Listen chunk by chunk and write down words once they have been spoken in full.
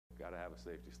have a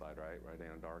safety slide, right? Right,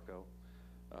 Anadarko.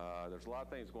 There's a lot of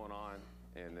things going on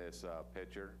in this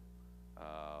picture.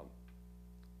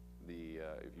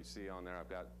 If you see on there, I've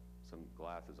got some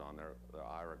glasses on there, the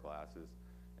Aira glasses,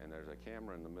 and there's a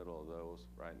camera in the middle of those,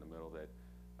 right in the middle, that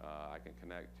I can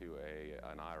connect to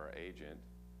an Aira agent.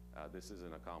 This is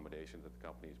an accommodation that the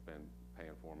company's been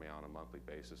paying for me on a monthly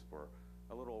basis for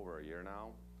a little over a year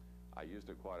now. I used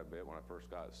it quite a bit when I first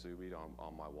got Subied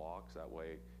on my walks. That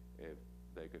way, if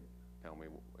they could tell me,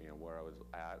 where I was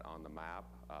at on the map.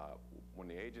 When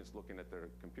the agent's looking at their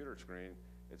computer screen,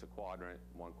 it's a quadrant.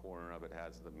 One corner of it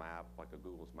has the map, like a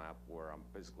Google's map, where I'm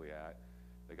physically at.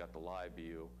 They got the live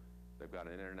view. They've got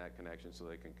an internet connection so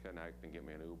they can connect and get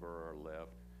me an Uber or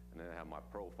Lyft. And then I have my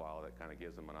profile that kind of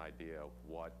gives them an idea of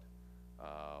what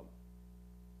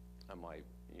I might,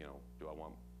 do I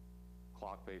want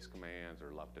clock-based commands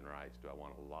or left and rights? Do I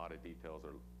want a lot of details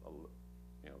or,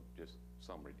 just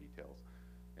summary details?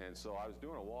 And so I was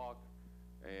doing a walk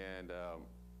and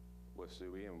with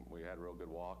Subi, and we had a real good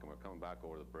walk, and we're coming back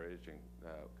over the bridge and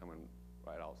coming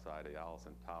right outside the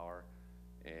Allison Tower,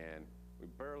 and we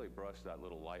barely brushed that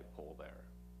little light pole there.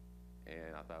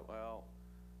 And I thought, well,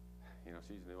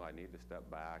 she's new, I need to step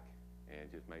back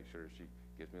and just make sure she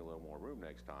gives me a little more room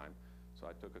next time. So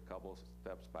I took a couple of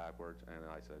steps backwards, and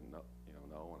I said, no,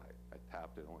 no, and I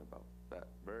tapped it only about that,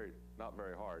 not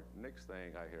very hard. Next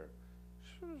thing I hear,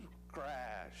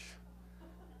 crash.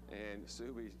 And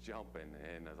Subi's jumping,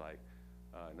 and I was like,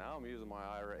 now I'm using my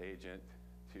Aira agent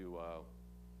to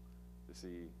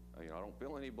see, I don't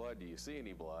feel any blood, do you see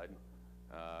any blood?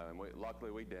 And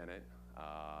luckily we didn't.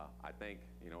 I think,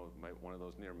 one of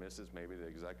those near misses maybe the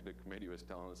executive committee was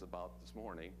telling us about this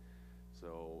morning.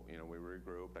 So, we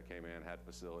regrouped. I came in, had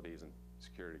facilities and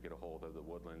security to get a hold of the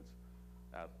Woodlands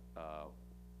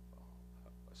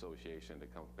Association to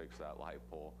come fix that light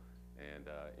pole. And,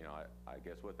 I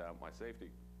guess with that, my safety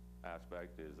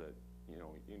aspect is that, you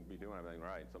can be doing everything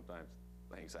right. Sometimes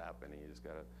things happen, and you just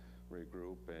got to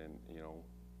regroup and,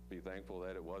 be thankful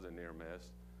that it was a near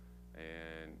miss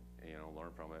and,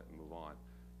 learn from it and move on.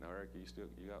 Now, Eric, you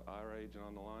got Aira agent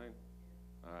on the line?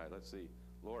 All right, let's see.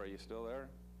 Laura, you still there?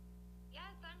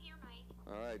 Yes, I'm here, Mike.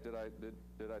 All right, did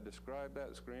I describe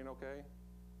that screen okay?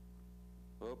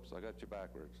 Oops, I got you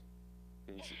backwards.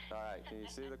 Can you see, all right, can you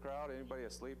see the crowd? Anybody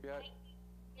asleep yet? I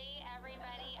see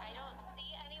everybody. I don't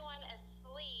see anyone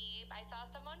asleep. I saw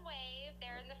someone wave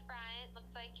there in the front.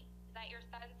 Looks like, is that your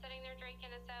son sitting there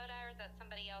drinking a soda, or is that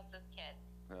somebody else's kid?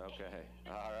 Okay,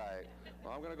 all right.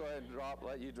 Well, I'm gonna go ahead and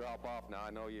let you drop off now.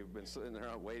 I know you've been sitting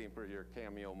there waiting for your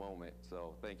cameo moment,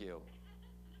 so thank you.